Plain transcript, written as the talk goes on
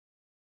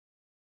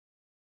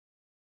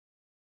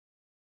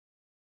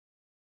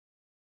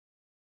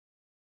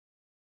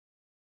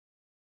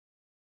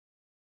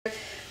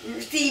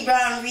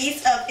Seabron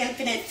Reese of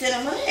Infinite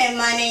Cinema, and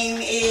my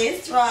name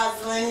is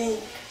Rosalind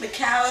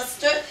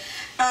McAllister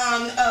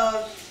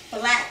of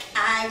Black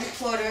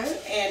Ireporter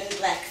and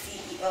Black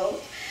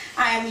CEO.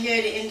 I am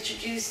here to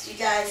introduce you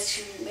guys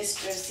to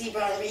Mr.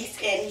 Seabron Reese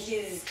and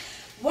his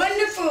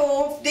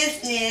wonderful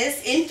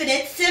business,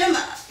 Infinite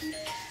Cinema.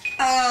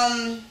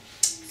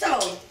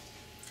 So,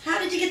 how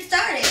did you get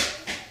started?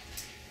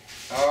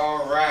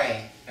 All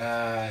right.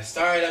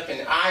 Started up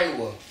in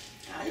Iowa.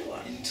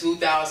 In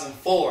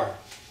 2004.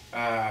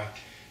 I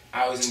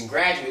was in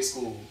graduate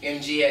school,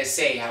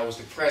 MGSA. I was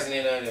the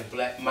president of the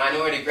Black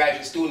Minority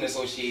Graduate Student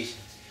Association.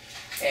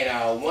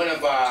 And one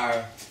of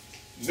our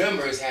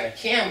members had a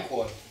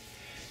camcorder.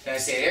 And I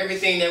said,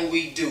 everything that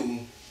we do,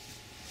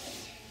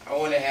 I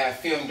want to have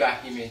film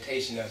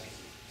documentation of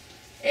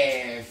it.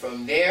 And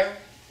from there,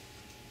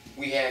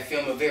 we had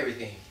film of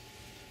everything.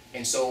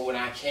 And so when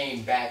I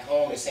came back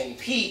home to St.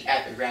 Pete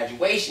after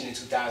graduation in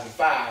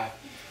 2005,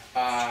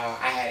 I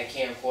had a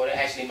camcorder.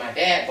 Actually, my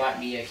dad bought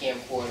me a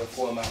camcorder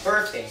for my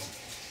birthday.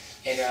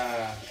 And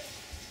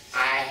I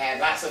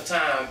had lots of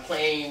time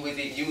playing with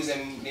it,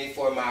 using it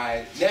for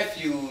my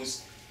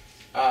nephew's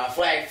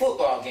flag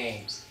football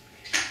games.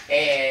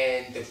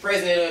 And the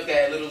president of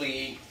that Little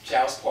League,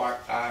 Charles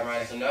Park,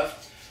 ironic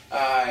enough,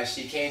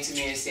 she came to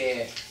me and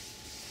said,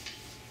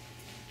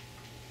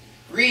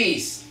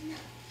 "Reese,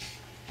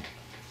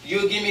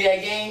 you'll give me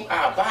that game?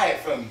 I'll buy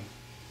it from you."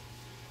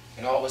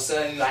 And all of a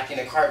sudden, like in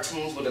the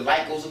cartoons where the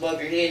light goes above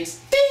your head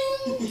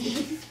and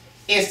ding!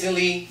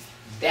 Instantly,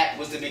 that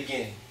was the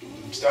beginning.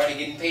 Started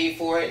getting paid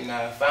for it, and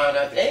I found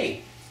out,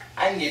 hey,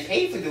 I can get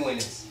paid for doing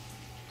this.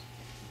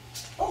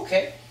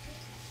 Okay.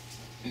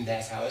 And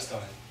that's how it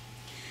started.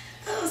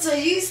 Oh, so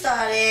you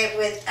started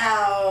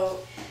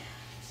without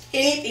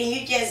anything.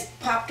 You just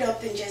popped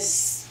up and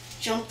just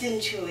jumped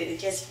into it. It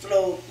just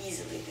flowed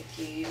easily with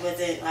you. It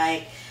wasn't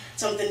like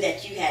something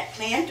that you had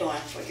planned on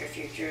for your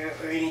future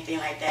or anything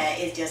like that.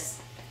 It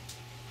just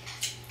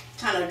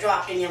kind of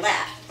dropped in your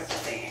lap, what you're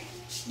saying.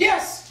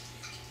 Yes,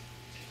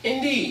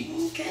 indeed.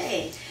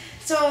 Okay,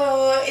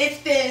 so it's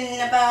been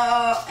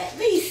about at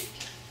least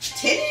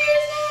 10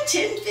 years now,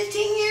 10,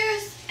 15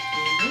 years.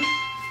 Mm-hmm.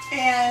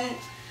 And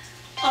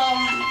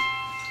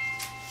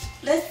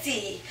let's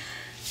see,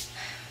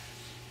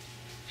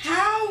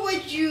 how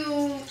would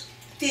you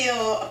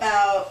feel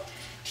about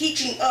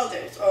teaching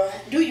others, or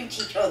do you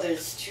teach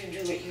others to do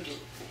what you do?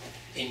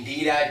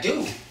 Indeed I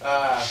do.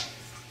 I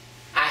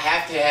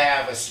have to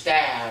have a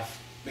staff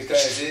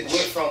because it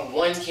went from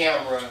one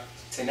camera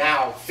to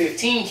now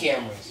 15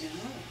 cameras.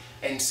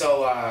 And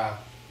so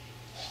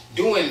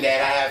doing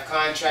that, I have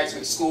contracts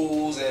with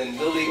schools and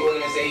little league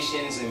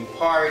organizations and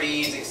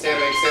parties,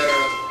 etc.,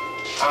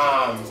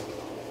 etc.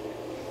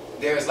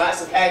 There's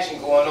lots of action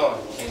going on,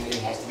 and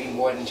it has to be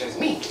more than just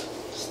me.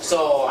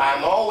 So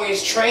I'm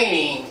always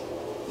training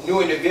new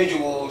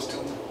individuals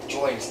to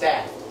join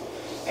staff.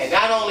 And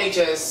not only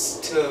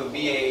just to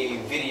be a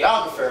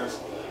videographer,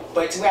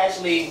 but to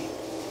actually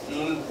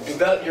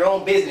develop your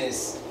own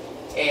business,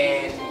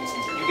 and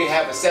you can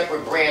have a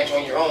separate branch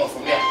on your own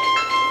from that.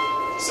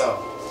 So,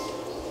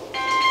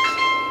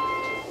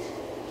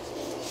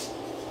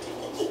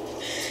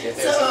 if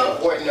there's some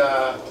important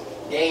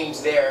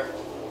games there.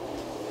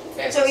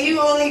 So you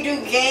only do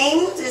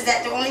games? Is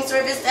that the only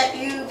service that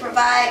you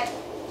provide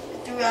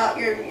throughout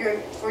your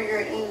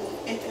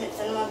Infinite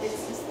Cinema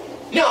business?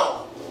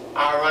 No.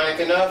 Ironic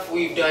enough,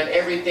 we've done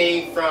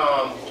everything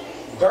from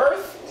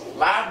birth,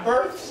 live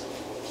births,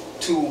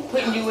 to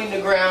putting you in the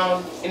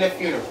ground in a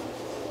funeral,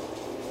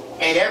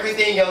 and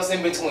everything else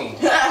in between.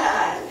 So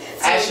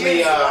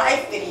actually,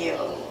 live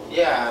video.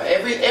 Yeah,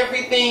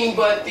 everything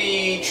but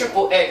the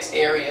XXX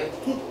area.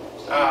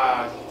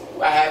 I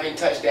haven't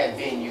touched that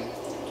venue,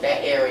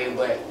 that area,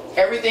 but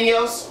everything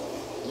else,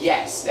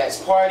 yes. That's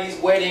parties,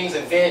 weddings,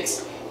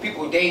 events,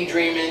 people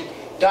daydreaming,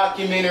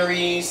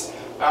 documentaries,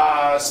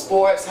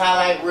 sports,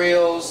 highlight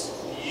reels,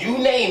 you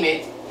name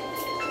it,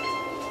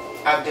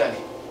 I've done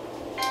it.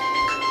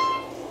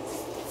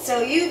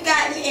 So you've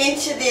gotten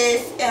into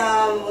this,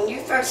 when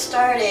you first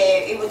started,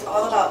 it was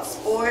all about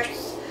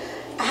sports.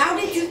 How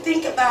did you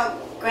think about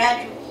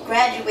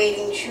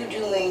graduating to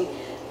doing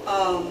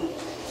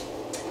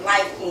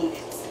live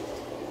moments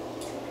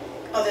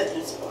other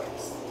than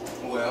sports?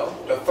 Well,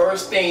 the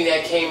first thing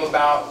that came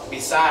about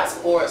besides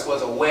sports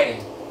was a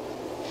wedding.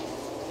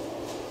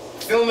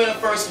 Filming the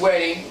first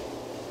wedding,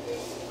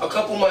 a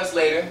couple months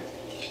later,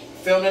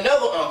 filmed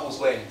another uncle's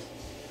wedding.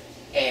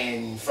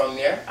 And from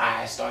there,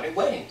 I started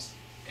weddings,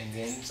 and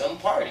then some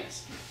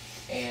parties.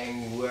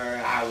 And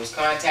where I was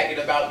contacted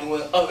about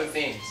doing other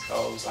things. So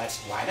I was like,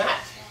 why not?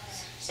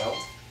 So,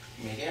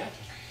 make it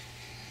happen.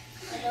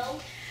 Hello.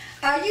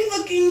 Are you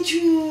looking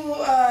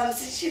to,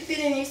 since you've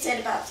been in, you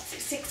said about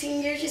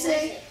 16 years, you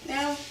say,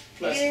 now?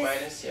 Plus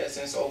minus, yeah,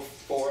 since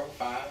 04,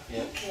 05,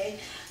 yeah. Okay.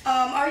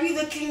 Are you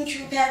looking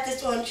to pass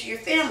this on to your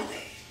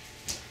family?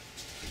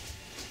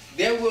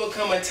 There will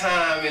come a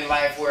time in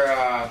life where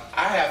I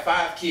have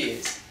 5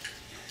 kids.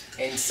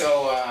 And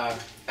so,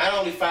 not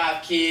only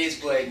 5 kids,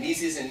 but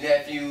nieces and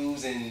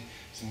nephews and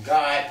some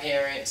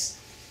godparents.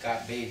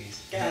 got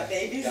babies. Got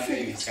babies. Got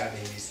babies. Got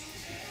babies.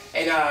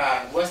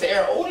 And once they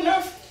are old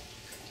enough,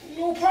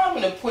 no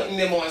problem to putting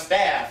them on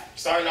staff.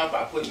 Starting out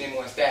by putting them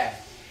on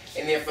staff.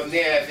 And then from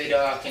there, if it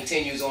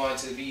continues on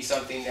to be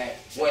something that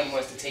one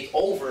wants to take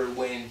over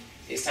when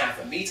it's time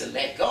for me to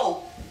let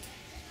go,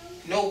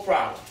 no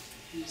problem.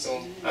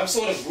 So I'm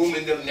sort of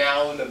grooming them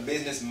now in the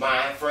business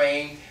mind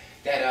frame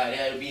that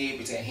they'll be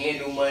able to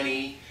handle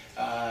money,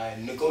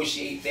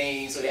 negotiate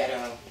things, so that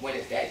when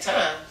it's that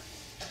time,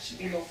 it should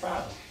be no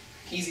problem.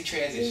 Easy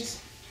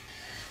transition.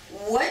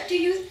 What do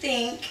you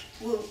think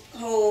will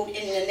hold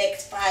in the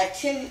next 5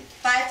 to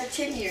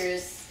 10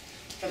 years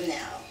from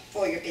now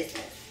for your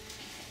business?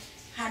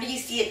 How do you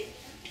see it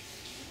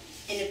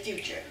in the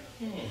future?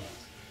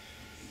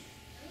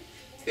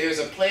 There's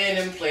a plan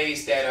in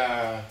place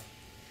that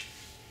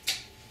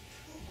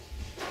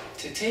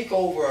to take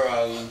over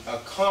a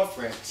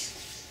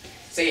conference,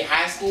 say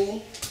high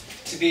school,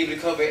 to be able to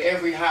cover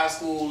every high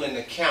school in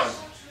the county,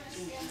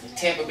 the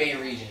Tampa Bay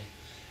region.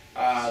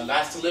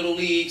 Lots of little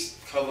leagues,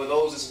 cover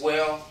those as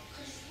well.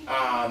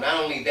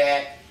 Not only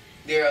that,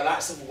 there are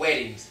lots of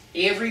weddings.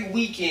 Every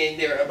weekend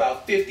there are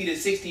about 50 to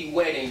 60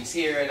 weddings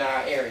here in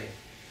our area.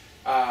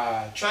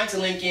 Trying to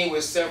link in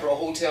with several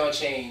hotel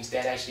chains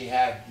that actually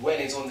have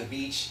weddings on the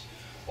beach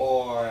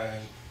or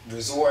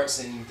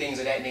resorts and things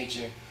of that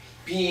nature,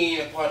 being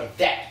a part of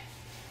that.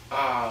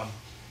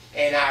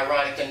 And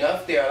ironic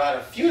enough, there are a lot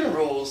of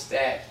funerals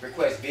that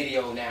request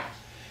video now.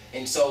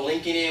 And so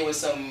linking in with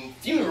some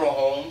funeral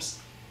homes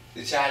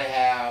to try to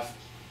have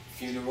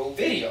funeral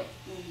video.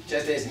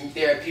 Just as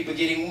there are people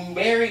getting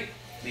married,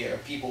 there are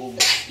people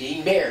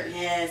being married.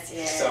 Yes,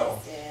 yes, so,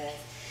 yes.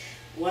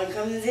 One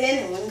comes in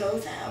and one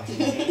goes out.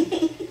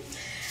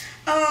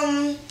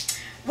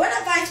 What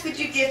advice would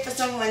you give for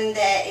someone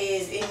that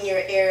is in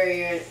your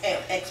area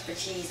of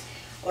expertise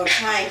or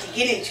trying to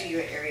get into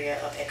your area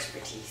of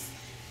expertise?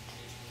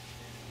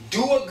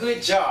 Do a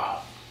good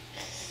job.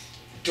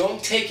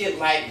 Don't take it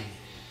lightly.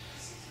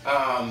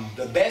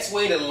 The best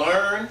way to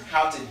learn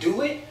how to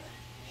do it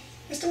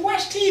is to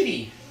watch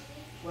TV.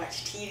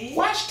 Watch TV?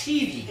 Watch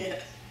TV. Yeah.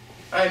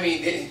 I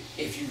mean,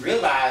 if you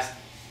realize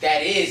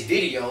that is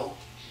video,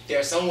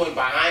 there's someone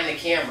behind the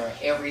camera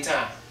every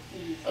time.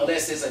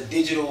 Unless it's a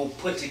digital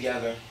put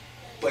together.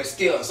 But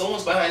still,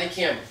 someone's behind the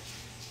camera.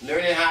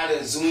 Learning how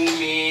to zoom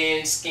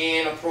in,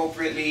 scan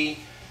appropriately,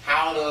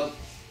 how to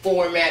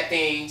format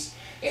things.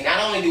 And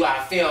not only do I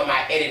film,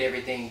 I edit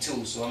everything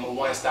too. So I'm a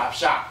one-stop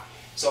shop.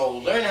 So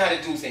learn how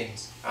to do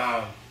things.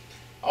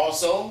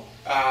 Also,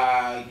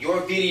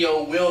 your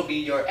video will be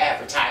your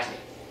advertisement.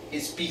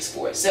 It speaks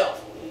for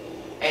itself.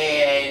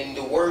 And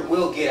the word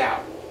will get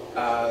out.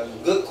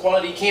 Good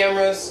quality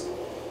cameras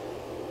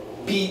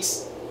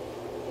beats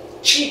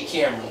cheap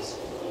cameras.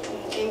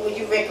 Okay, would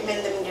you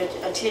recommend them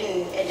to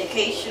attend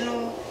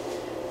educational,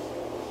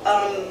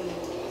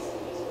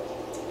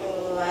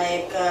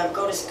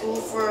 go to school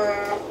for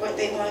what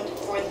they want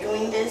for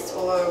doing this,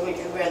 or would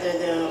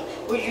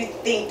you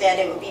think that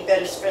it would be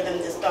better for them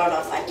to start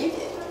off like you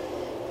did?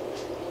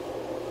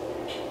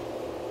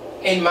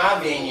 In my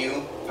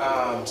venue,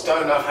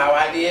 starting off how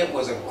I did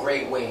was a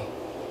great way.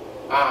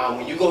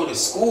 When you go to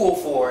school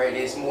for it,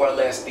 it's more or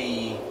less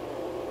the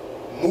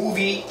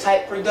movie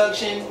type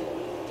production,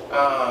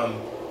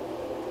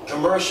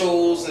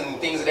 commercials and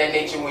things of that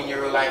nature when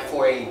you're like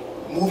for a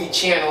movie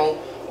channel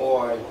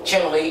or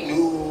Channel 8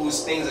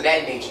 News, things of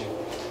that nature.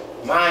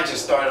 Mine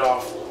just started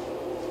off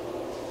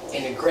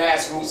in the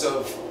grassroots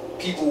of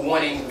people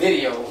wanting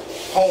video,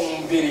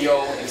 home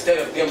video, instead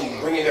of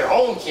them bringing their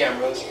own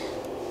cameras.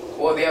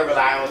 Well, they'll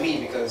rely on me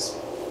because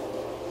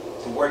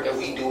the work that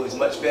we do is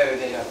much better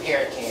than a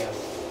parent cam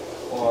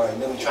or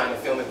them trying to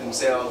film it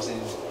themselves and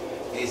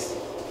it's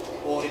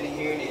holding it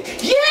here and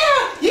it.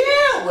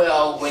 Yeah!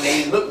 Well, when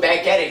they look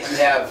back at it, you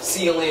have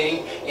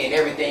ceiling and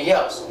everything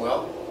else.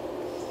 Well,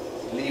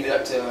 leave it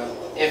up to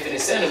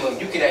Infinite Cinema.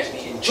 You can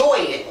actually enjoy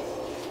it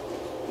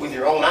with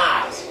your own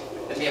eyes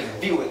and be able to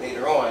view it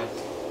later on,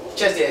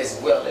 just as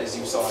well as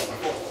you saw it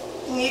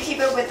before. You keep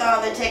up with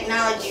all the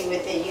technology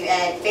with it. You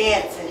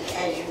advance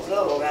as you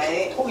go,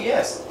 right? Oh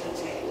yes.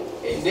 Okay.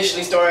 It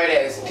initially started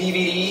as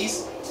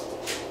DVDs.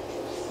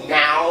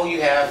 Now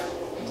you have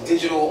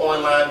digital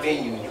online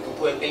venue. You can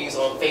put things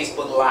on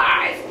Facebook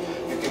Live.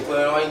 You can put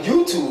it on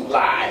YouTube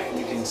Live.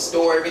 You can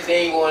store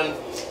everything on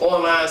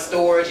online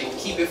storage and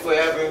keep it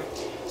forever.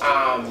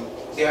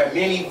 There are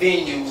many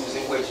venues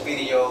in which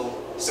video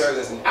serves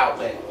as an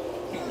outlet.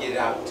 You can get it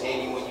out to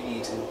anyone you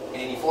need to, in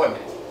any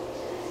format.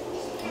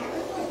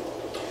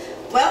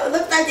 Well, it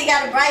looks like you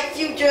got a bright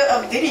future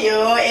of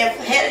video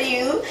ahead of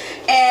you,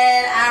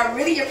 and I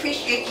really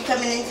appreciate you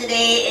coming in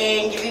today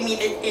and giving me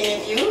this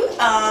interview.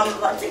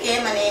 Once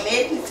again, my name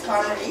is Ms.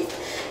 Reese,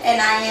 and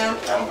I am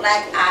from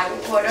Black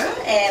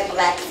Ireporter and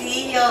Black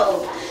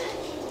CEO.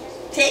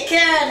 Take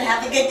care and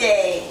have a good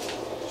day.